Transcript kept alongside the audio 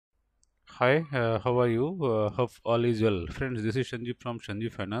Hi, how are you? Hope all is well. Friends, this is Sanjib from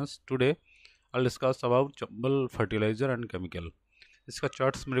Sanjib Finance. Today, I'll discuss about Chambal Fertilizer and Chemical. इसका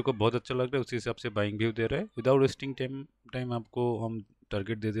charts मेरे को बहुत अच्छा लग रहा है, उसी हिसाब से बाइंग भी दे रहा है. विदाउट वेस्टिंग टाइम आपको हम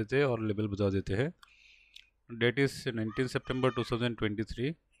टारगेट दे देते हैं और लेवल बता देते हैं. Date is 19 September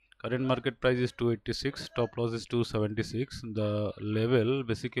 2023. Current market price is 286. Stop loss is 276. The level,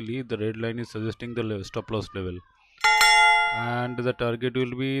 basically, the red line is suggesting the stop loss level. And the target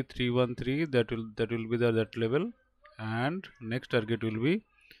will be 313. That will be that level, and next target will be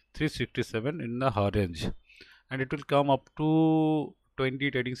 367 in the hard range, and it will come up to 20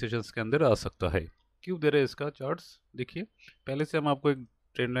 trading sessions के अंदर आ सकता है. क्यों दे रहे हैं इसका charts? देखिए, पहले से हम आपको एक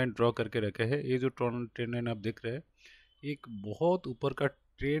ट्रेंड लाइन ड्रॉ करके रखे हैं. ये जो ट्रेंड लाइन आप देख रहे हैं, एक बहुत ऊपर का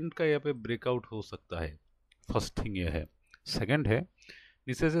ट्रेंड का यहाँ पे ब्रेकआउट हो सकता है. फर्स्ट थिंग ये है. सेकंड है,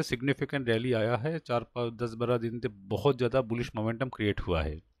 नीचे से सिग्निफिकेंट रैली आया है. 4-5-10-12 दिन से बहुत ज़्यादा बुलिश मोमेंटम क्रिएट हुआ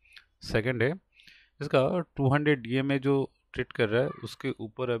है. सेकंड है, इसका 200 DMA जो ट्रेड कर रहा है उसके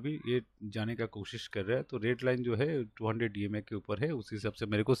ऊपर अभी ये जाने का कोशिश कर रहा है. तो रेड लाइन जो है 200 DMA के ऊपर है, उसी हिसाब से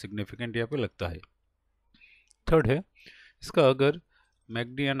मेरे को सिग्निफिकेंट यहाँ पे लगता है. थर्ड है, इसका अगर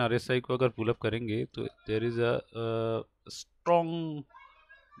मैकडी एंड RSI को अगर पुलअप करेंगे तो there is a strong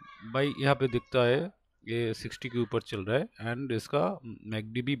by यहाँ पे दिखता है. ये 60 के ऊपर चल रहा है एंड इसका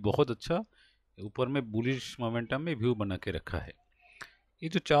मैकडी भी बहुत अच्छा ऊपर में बुलिश मोमेंटम में व्यू बना के रखा है. ये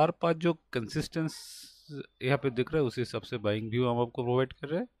जो 4-5 जो कंसिस्टेंस यहाँ पे दिख रहा है उसी हिसाब से बाइंग व्यू हम आपको प्रोवाइड कर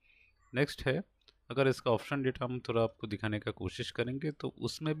रहे हैं. नेक्स्ट है, अगर इसका ऑप्शन डेटा हम थोड़ा आपको दिखाने का कोशिश करेंगे तो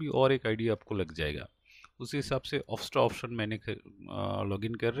उसमें भी और एक आइडिया आपको लग जाएगा. उसी हिसाब से ऑफ्स्ट्रा ऑप्शन मैंने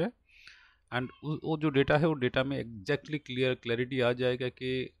लॉगिन कर रहे हैं एंड वो जो डेटा है वो डेटा में एग्जैक्टली क्लैरिटी आ जाएगा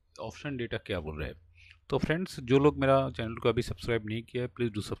कि ऑप्शन डेटा क्या बोल रहा है. तो फ्रेंड्स, जो लोग मेरा चैनल को अभी सब्सक्राइब नहीं किया है,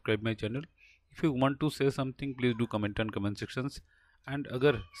 please do subscribe my channel. If you want to से something, please do comment on comment sections. And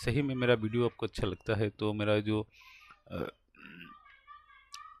अगर सही में मेरा वीडियो आपको अच्छा लगता है तो मेरा जो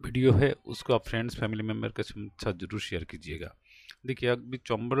वीडियो है उसको आप फ्रेंड्स फैमिली मेम्बर के साथ जरूर शेयर कीजिएगा. देखिए, अभी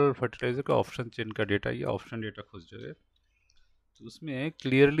चंबल फर्टिलाइजर का ऑप्शन चेन का डेटा या ऑप्शन डेटा खोज जाए तो उसमें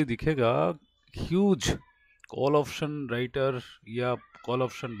क्लियरली दिखेगा ह्यूज कॉल ऑप्शन राइटर या कॉल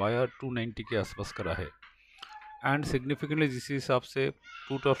ऑप्शन बायर 290 के आसपास करा है. एंड सिग्निफिकेंटली जिस हिसाब से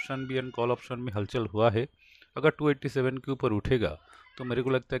पुट ऑप्शन भी एंड कॉल ऑप्शन में हलचल हुआ है, अगर 287 के ऊपर उठेगा तो मेरे को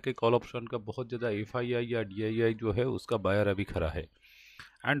लगता है कि कॉल ऑप्शन का बहुत ज़्यादा FII या DII जो है उसका बायर अभी खड़ा है.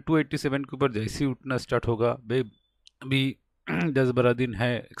 एंड 287 के ऊपर जैसे ही उठना स्टार्ट होगा, भाई अभी 10-12 दिन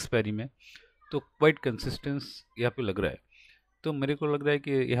है एक्सपायरी में, तो क्वाइट कंसिस्टेंस यहाँ पे लग रहा है. तो मेरे को लग रहा है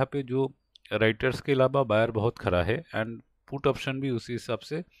कि यहाँ पे जो राइटर्स के अलावा बायर बहुत खड़ा है एंड पुट ऑप्शन भी उसी हिसाब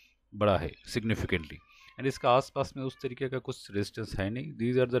से बड़ा है सिग्निफिकेंटली. एंड इसका आसपास में उस तरीके का कुछ रेजिस्टेंस है नहीं.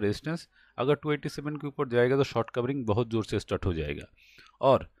 These are the resistance. अगर 287 के ऊपर जाएगा तो शॉर्ट कवरिंग बहुत जोर से स्टार्ट हो जाएगा.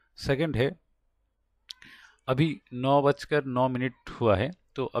 और सेकंड है, अभी 9:09 हुआ है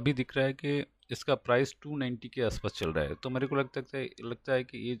तो अभी दिख रहा है कि इसका प्राइस 290 के आसपास चल रहा है. तो मेरे को लगता है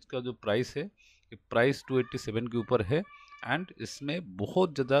कि इसका जो प्राइस है, ये प्राइस 287 के ऊपर है एंड इसमें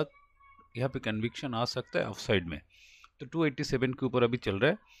बहुत ज़्यादा यहाँ पे कन्विक्शन आ सकता है ऑफ साइड में. तो 287 के ऊपर अभी चल रहा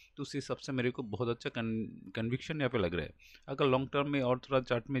है, तो उस हिसाब से मेरे को बहुत अच्छा कन्विक्शन यहाँ पे लग रहा है. अगर लॉन्ग टर्म में और थोड़ा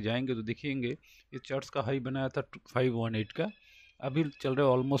चार्ट में जाएंगे तो देखेंगे ये चार्ट्स का हाई बनाया था 518 का, अभी चल रहा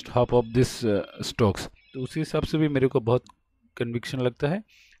है almost half of this stocks. तो उसी हिसाब से भी मेरे को बहुत कन्विक्शन लगता है.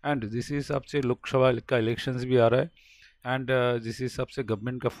 एंड जिस हिसाब से लोकसभा का इलेक्शंस भी आ रहा है एंड जिस हिसाब से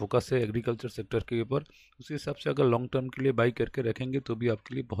गवर्नमेंट का फोकस है एग्रीकल्चर सेक्टर के ऊपर, उसी हिसाब से अगर लॉन्ग टर्म के लिए बाई करके रखेंगे तो भी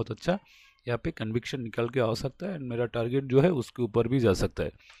आपके लिए बहुत अच्छा यहाँ पे कन्विक्शन निकल के आ सकता है एंड मेरा टारगेट जो है उसके ऊपर भी जा सकता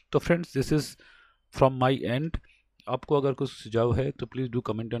है. तो friends, this is from my and. आपको अगर कुछ सुझाव है तो please do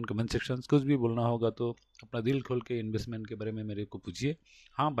comment on comment sections. कुछ भी बोलना होगा तो अपना दिल खोल के इन्वेस्टमेंट के बारे में मेरे को पूछिए.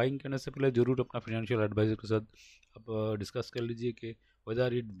 हाँ, बाइंग करने से पहले ज़रूर अपना फाइनेंशियल एडवाइजर के साथ आप डिस्कस कर लीजिए कि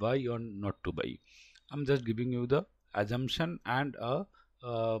वेदर इट बाई और not two by. I am just giving you the assumption and a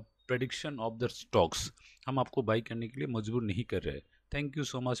prediction of the stocks. हम आपको बाई करने के लिए मजबूर नहीं कर रहे. Thank you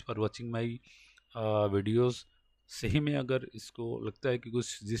so much for watching my videos. सही में अगर इसको लगता है कि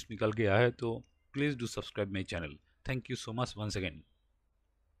कुछ जिस निकल के आया है तो please do subscribe my channel. Thank you so much once again.